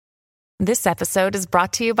This episode is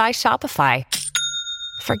brought to you by Shopify.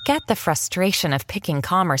 Forget the frustration of picking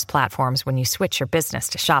commerce platforms when you switch your business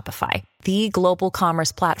to Shopify, the global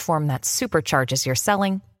commerce platform that supercharges your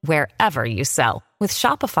selling wherever you sell. With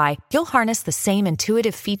Shopify, you'll harness the same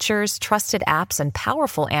intuitive features, trusted apps, and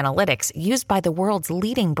powerful analytics used by the world's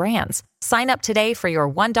leading brands. Sign up today for your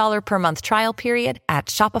 $1 per month trial period at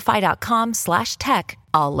shopify.com/tech,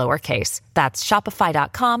 all lowercase. That's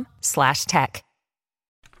shopify.com/tech.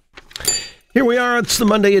 Here we are. It's the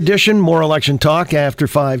Monday edition. More election talk after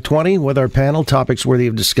 5:20 with our panel. Topics worthy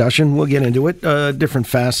of discussion. We'll get into it. Different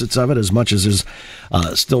facets of it, as much as there's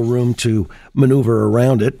still room to maneuver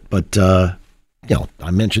around it. But, I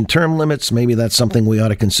mentioned term limits. Maybe that's something we ought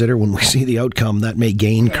to consider when we see the outcome. That may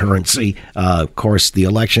gain currency. Of course, the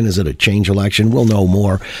election, is it a change election? We'll know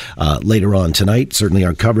more later on tonight. Certainly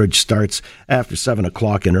our coverage starts after 7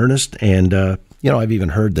 o'clock in earnest. And, I've even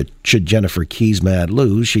heard that should Jennifer Keesmaat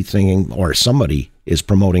lose, she's thinking, or somebody is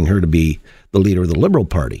promoting her to be the leader of the Liberal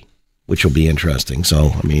Party, which will be interesting.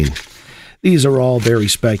 So, these are all very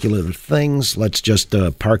speculative things. Let's just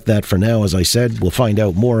park that for now. As I said, we'll find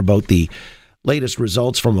out more about the latest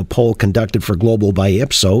results from a poll conducted for Global by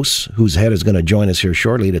Ipsos, whose head is going to join us here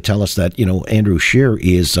shortly to tell us that, Andrew Scheer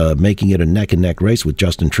is making it a neck-and-neck race with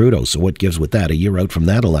Justin Trudeau. So what gives with that, a year out from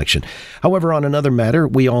that election? However, on another matter,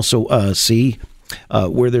 we also see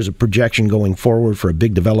where there's a projection going forward for a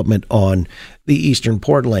big development on the eastern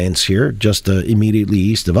portlands here, just immediately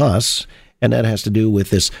east of us. And that has to do with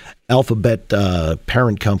this Alphabet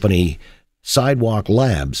parent company, Sidewalk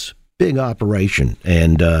Labs, big operation.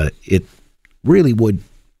 And it really would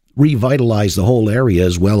revitalize the whole area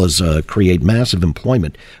as well as create massive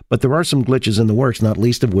employment. But there are some glitches in the works, not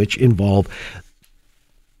least of which involve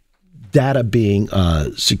data being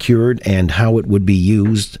secured and how it would be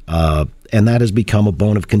used. And that has become a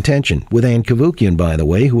bone of contention with Ann Cavoukian, by the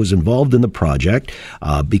way, who was involved in the project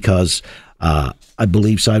because I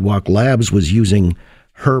believe Sidewalk Labs was using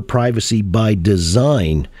her privacy by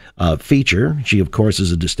design feature. She, of course,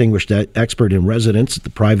 is a distinguished expert in residence at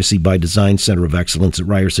the Privacy by Design Center of Excellence at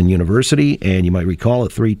Ryerson University, and you might recall a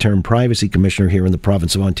 3-term privacy commissioner here in the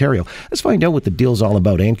province of Ontario. Let's find out what the deal's all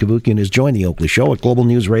about. Ann Cavoukian has joined the Oakley Show at Global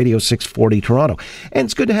News Radio 640 Toronto. And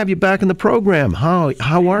it's good to have you back in the program. How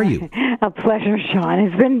are you? A pleasure, Sean.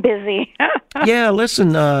 It's been busy. Yeah,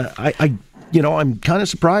 listen, I'm kind of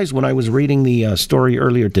surprised when I was reading the story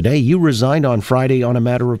earlier today. You resigned on Friday on a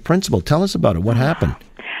matter of principle. Tell us about it. What happened?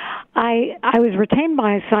 I was retained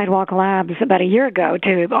by Sidewalk Labs about a year ago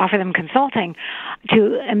to offer them consulting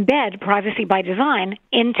to embed privacy by design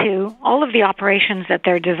into all of the operations that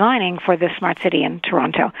they're designing for this smart city in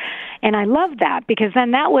Toronto. And I love that because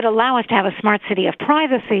then that would allow us to have a smart city of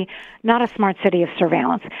privacy, not a smart city of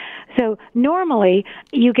surveillance. So normally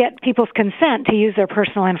you get people's consent to use their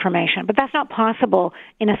personal information, but that's not possible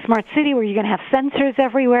in a smart city where you're going to have sensors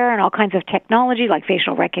everywhere and all kinds of technology like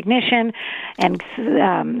facial recognition and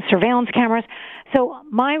surveillance cameras. So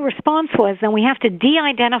my response was then we have to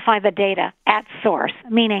de-identify the data at source,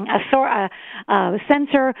 meaning a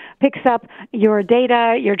sensor picks up your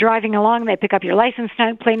data, you're driving along, they pick up your license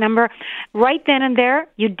plate number. Right then and there,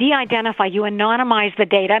 you de-identify, you anonymize the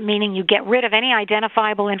data, meaning you get rid of any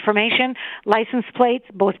identifiable information, license plates,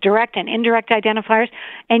 both direct and indirect identifiers,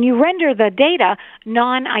 and you render the data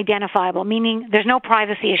non-identifiable, meaning there's no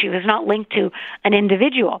privacy issue, it's not linked to an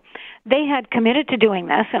individual. They had committed to doing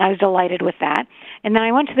this, and I was delighted with that. And then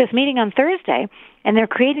I went to this meeting on Thursday, and they're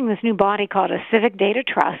creating this new body called a Civic Data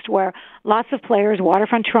Trust, where lots of players,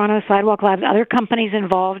 Waterfront Toronto, Sidewalk Labs, other companies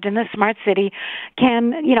involved in the smart city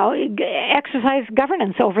can, exercise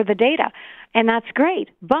governance over the data. And that's great.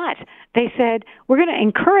 But they said, we're going to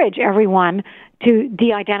encourage everyone to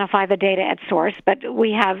de-identify the data at source, but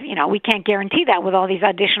we can't guarantee that with all these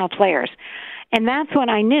additional players. And that's when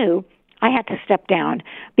I knew I had to step down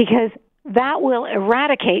because that will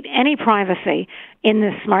eradicate any privacy in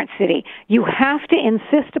this smart city. You have to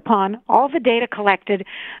insist upon all the data collected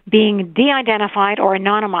being de-identified or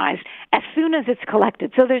anonymized as soon as it's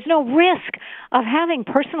collected. So there's no risk of having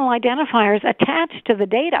personal identifiers attached to the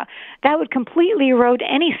data. That would completely erode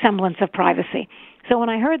any semblance of privacy. So when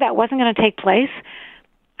I heard that wasn't going to take place,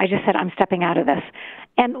 I just said, I'm stepping out of this.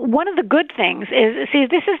 And one of the good things is,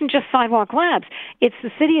 this isn't just Sidewalk Labs. It's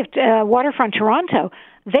the city of Waterfront Toronto.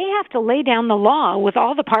 They have to lay down the law with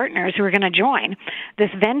all the partners who are going to join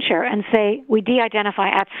this venture and say, we de-identify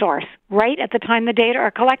at source. Right at the time the data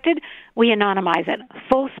are collected, we anonymize it.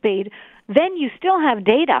 Full speed, then you still have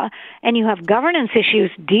data and you have governance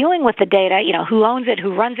issues dealing with the data, who owns it,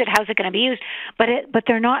 who runs it, how's it going to be used, but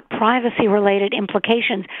they're not privacy-related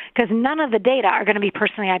implications because none of the data are going to be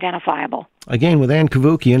personally identifiable. Again, with Ann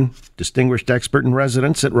Cavoukian, distinguished expert in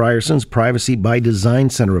residence at Ryerson's Privacy by Design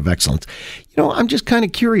Center of Excellence. I'm just kind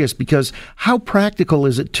of curious because how practical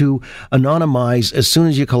is it to anonymize as soon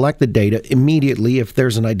as you collect the data immediately if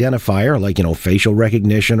there's an identifier like, facial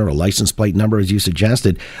recognition or a license plate number, as you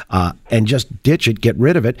suggested, and just ditch it, get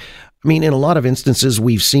rid of it? I mean, in a lot of instances,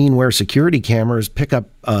 we've seen where security cameras pick up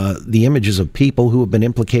the images of people who have been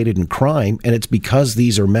implicated in crime, and it's because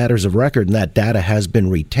these are matters of record and that data has been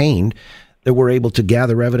retained that we're able to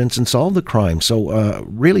gather evidence and solve the crime. So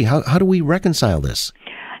really, how do we reconcile this?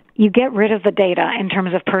 You get rid of the data in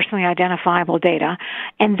terms of personally identifiable data,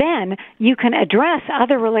 and then you can address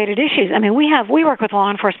other related issues. I mean, we work with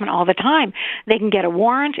law enforcement all the time. They can get a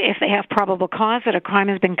warrant if they have probable cause that a crime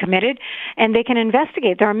has been committed, and they can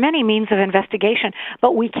investigate. There are many means of investigation,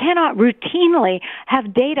 but we cannot routinely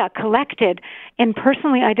have data collected in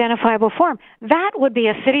personally identifiable form. That would be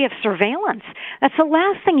a city of surveillance. That's the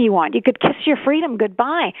last thing you want. You could kiss your freedom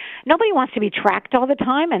goodbye. Nobody wants to be tracked all the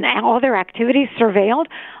time and all their activities surveilled.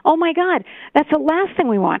 Oh my God, that's the last thing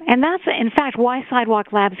we want. And that's, in fact, why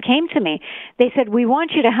Sidewalk Labs came to me. They said, we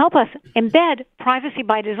want you to help us embed privacy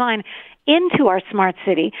by design into our smart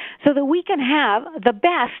city so that we can have the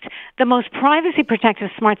best, the most privacy-protective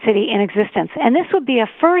smart city in existence. And this would be a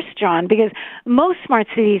first, John, because most smart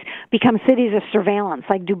cities become cities of surveillance,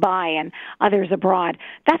 like Dubai and others abroad.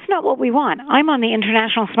 That's not what we want. I'm on the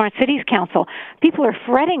International Smart Cities Council. People are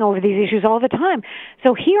fretting over these issues all the time.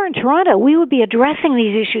 So here in Toronto, we would be addressing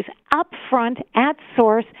these issues up front, at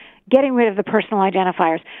source, getting rid of the personal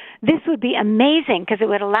identifiers. This would be amazing because it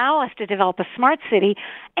would allow us to develop a smart city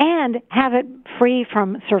and have it free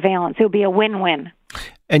from surveillance. It would be a win-win.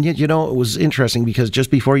 And yet, it was interesting because just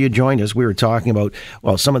before you joined us, we were talking about,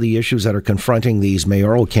 some of the issues that are confronting these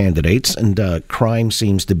mayoral candidates, and crime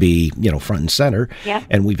seems to be, front and center. Yeah.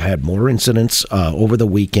 And we've had more incidents over the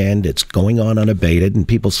weekend. It's going on unabated. And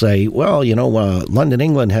people say, London,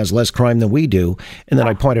 England has less crime than we do. And then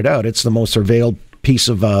I pointed out it's the most surveilled piece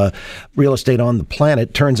of real estate on the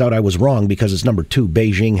planet. Turns out I was wrong because it's number 2.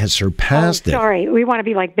 Beijing has surpassed it. Sorry, we want to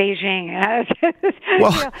be like Beijing.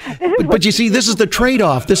 But you see, this is the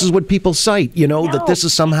trade-off. This is what people cite, that this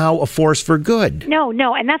is somehow a force for good. No,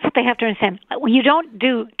 and that's what they have to understand. You don't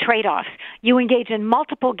do trade-offs. You engage in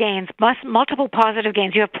multiple gains, multiple positive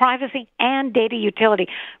gains. You have privacy and data utility,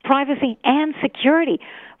 privacy and security.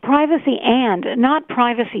 Privacy and, not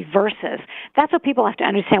privacy versus. That's what people have to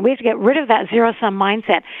understand. We have to get rid of that zero-sum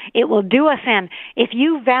mindset. It will do us in. If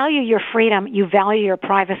you value your freedom, you value your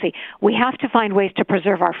privacy. We have to find ways to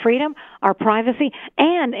preserve our freedom, our privacy,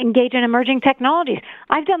 and engage in emerging technologies.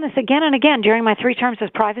 I've done this again and again during my 3 terms as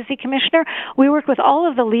privacy commissioner. We work with all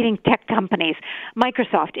of the leading tech companies,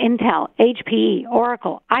 Microsoft, Intel, HP,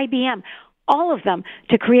 Oracle, IBM, all of them,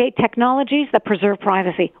 to create technologies that preserve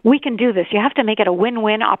privacy. We can do this. You have to make it a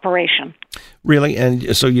win-win operation. Really?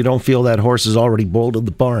 And so you don't feel that horse has already bolted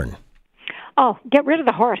the barn? Oh, get rid of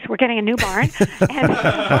the horse. We're getting a new barn. And,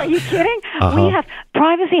 are you kidding?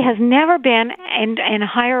 Privacy has never been in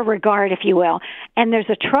higher regard, if you will. And there's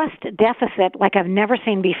a trust deficit like I've never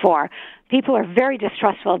seen before. People are very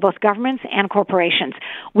distrustful of both governments and corporations.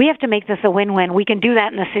 We have to make this a win-win. We can do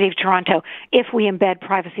that in the city of Toronto if we embed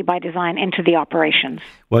privacy by design into the operations.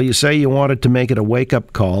 Well, you say you wanted to make it a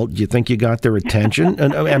wake-up call. Do you think you got their attention?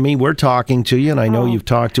 And I mean, we're talking to you, and I know you've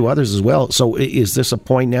talked to others as well. So is this a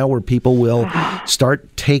point now where people will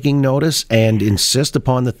start taking notice and insist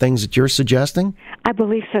upon the things that you're suggesting? I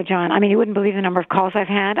believe so, John. I mean, you wouldn't believe the number of calls I've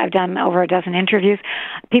had. I've done over a dozen interviews.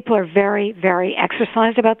 People are very, very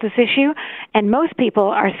exercised about this issue, and most people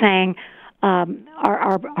are saying,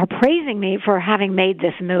 are praising me for having made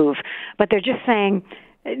this move. But they're just saying,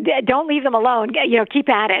 don't leave them alone. Keep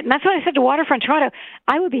at it. And that's what I said to Waterfront Toronto.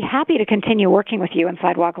 I would be happy to continue working with you in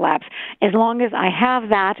Sidewalk Labs as long as I have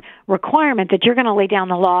that requirement that you're going to lay down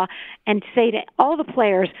the law and say to all the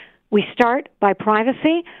players, we start by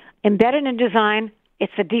privacy, embedded in design.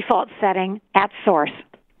 It's the default setting at source.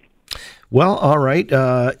 Well, all right.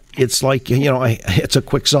 It's like, it's a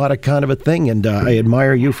quixotic kind of a thing, and I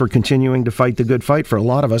admire you for continuing to fight the good fight. For a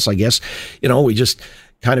lot of us, I guess, we just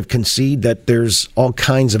kind of concede that there's all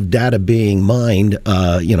kinds of data being mined,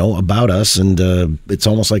 about us, and it's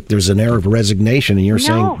almost like there's an air of resignation, and you're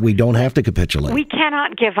saying we don't have to capitulate. We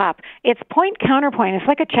cannot give up. It's point, counterpoint. It's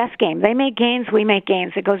like a chess game. They make gains, we make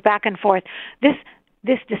gains. It goes back and forth.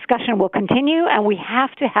 This discussion will continue, and we have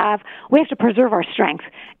to preserve our strength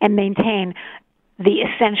and maintain the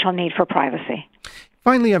essential need for privacy.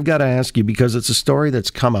 Finally, I've got to ask you, because it's a story that's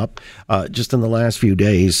come up just in the last few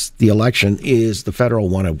days. The election is the federal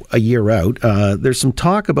one a year out. There's some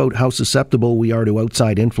talk about how susceptible we are to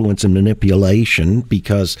outside influence and manipulation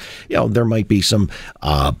because, there might be some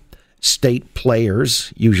state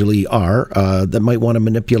players, usually are, that might want to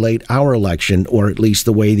manipulate our election, or at least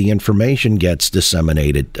the way the information gets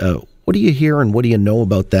disseminated. What do you hear and what do you know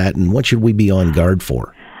about that, and what should we be on guard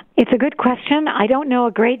for? It's a good question. I don't know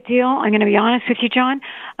a great deal. I'm going to be honest with you, John.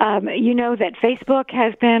 You know that Facebook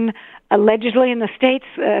has been allegedly in the States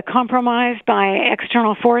compromised by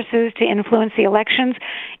external forces to influence the elections.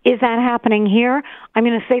 Is that happening here? I'm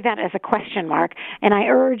going to say that as a question mark. And I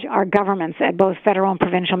urge our governments at both federal and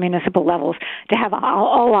provincial municipal levels to have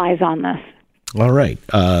all eyes on this. All right.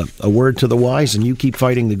 A word to the wise, and you keep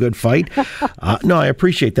fighting the good fight. No, I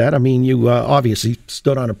appreciate that. I mean, you obviously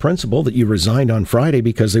stood on a principle that you resigned on Friday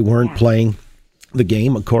because they weren't playing the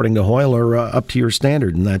game according to Hoyle or up to your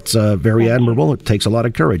standard, and that's very admirable. It takes a lot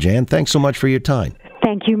of courage. Ann, thanks so much for your time.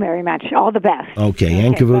 Thank you very much. All the best. Okay,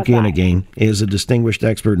 Ann Cavoukian again is a distinguished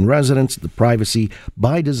expert in residence at the Privacy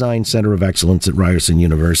by Design Center of Excellence at Ryerson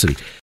University.